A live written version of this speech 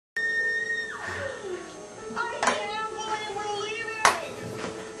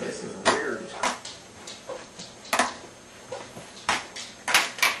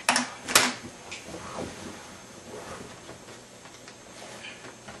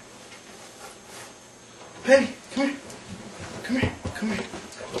Penny, come here. Come here. Come here.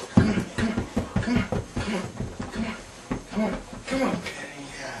 Come on. Come on. Come on. Come on. Come on. Come on. Come on, Penny.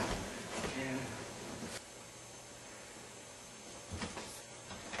 Yeah.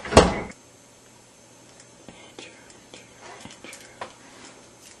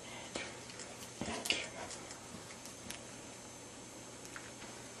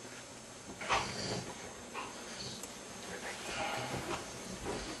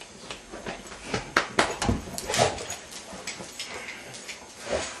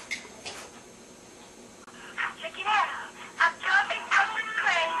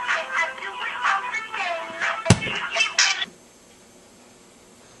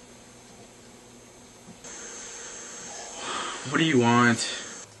 What do you want?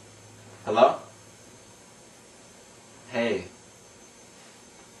 Hello? Hey.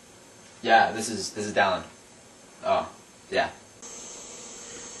 Yeah, this is Dallin. Oh, yeah.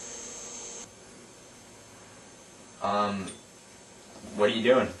 What are you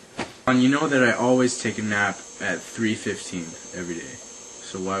doing? You know that I always take a nap at 3:15 every day.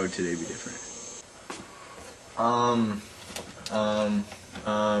 So why would today be different?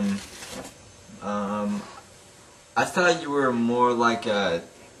 I thought you were more like a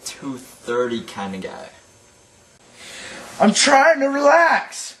 2:30 kind of guy. I'm trying to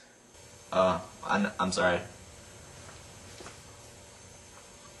relax! I'm sorry.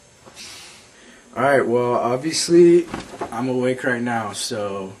 Alright, well, obviously, I'm awake right now,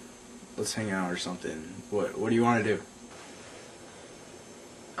 so let's hang out or something. What do you want to do?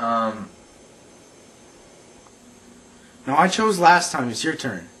 No, I chose last time. It's your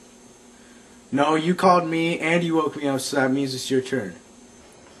turn. No, you called me and you woke me up, so that means it's your turn.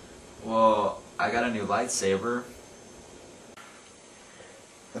 Well, I got a new lightsaber.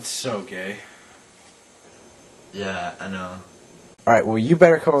 That's so gay. Yeah, I know. Alright, well, you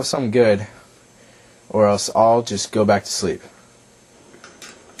better come up with something good, or else I'll just go back to sleep.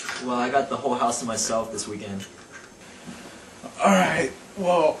 Well, I got the whole house to myself this weekend. Alright,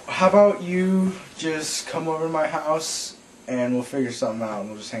 well, how about you just come over to my house and we'll figure something out, and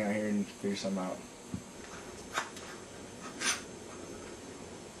we'll just hang out here and figure something out.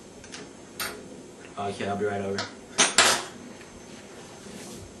 Okay, I'll be right over.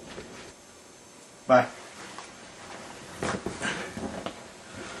 Bye.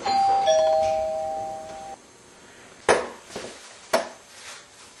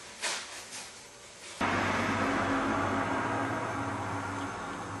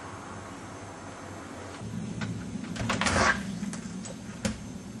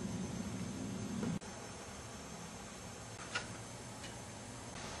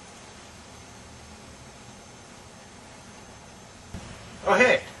 Oh,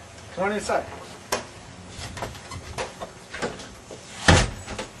 hey, come on inside.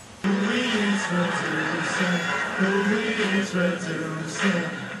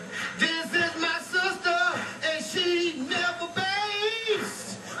 This is my sister, and she never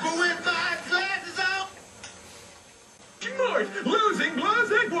bathes. But with my glasses on. Smart, losing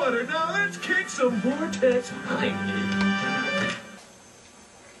glass egg water. Now let's kick some vortex behind me.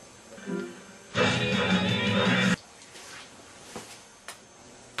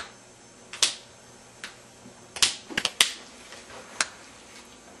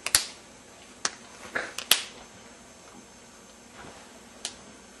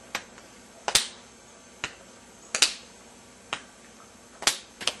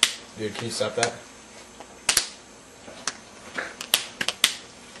 Dude, can you stop that?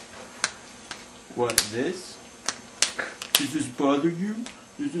 What, this? Does this bother you?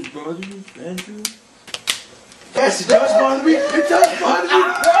 Does this bother you, Andrew? Yes, it does bother me! It does bother me!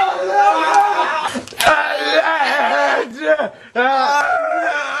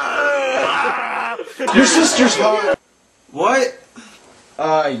 Your sister's hot! What?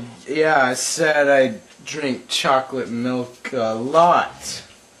 Yeah, I said I drink chocolate milk a lot.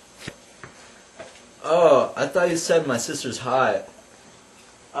 Oh, I thought you said my sister's hot.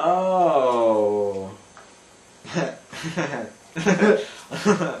 Oh.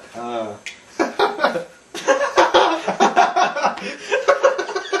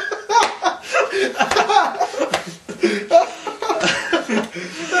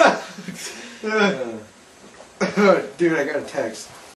 Dude, I got a text.